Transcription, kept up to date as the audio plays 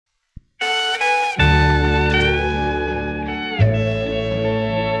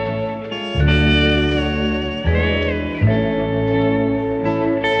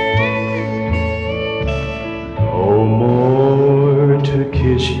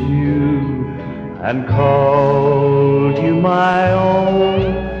you and called you my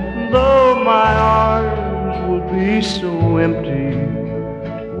own, though my arms will be so empty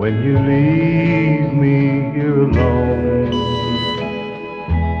when you leave me here alone.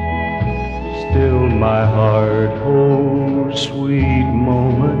 Still my heart holds sweet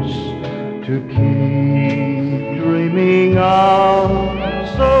moments to keep dreaming of.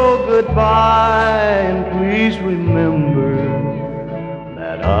 So goodbye, and please remember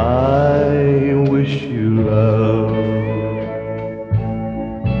that I wish you love.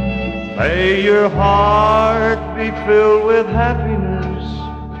 May your heart be filled with happiness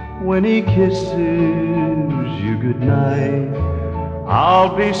when he kisses you goodnight.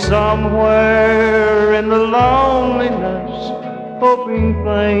 I'll be somewhere in the loneliness, hoping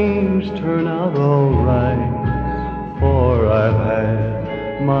things turn out all right. For I've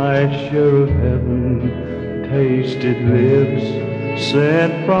had my share of heaven, tasted lips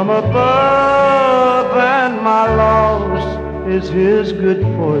sent from above, and my loss is his good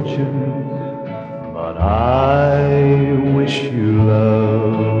fortune, but I wish you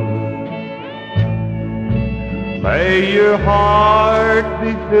love. May your heart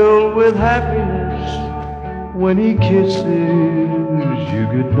be filled with happiness when he kisses you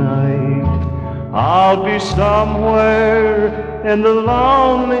goodnight. I'll be somewhere in the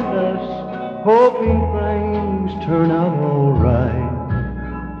loneliness, hoping things turn out all right.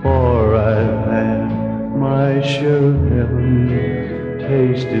 For I've had my share of heaven,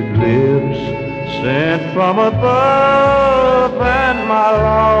 tasted lips sent from above, and my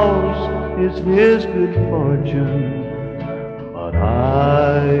loss is his good fortune,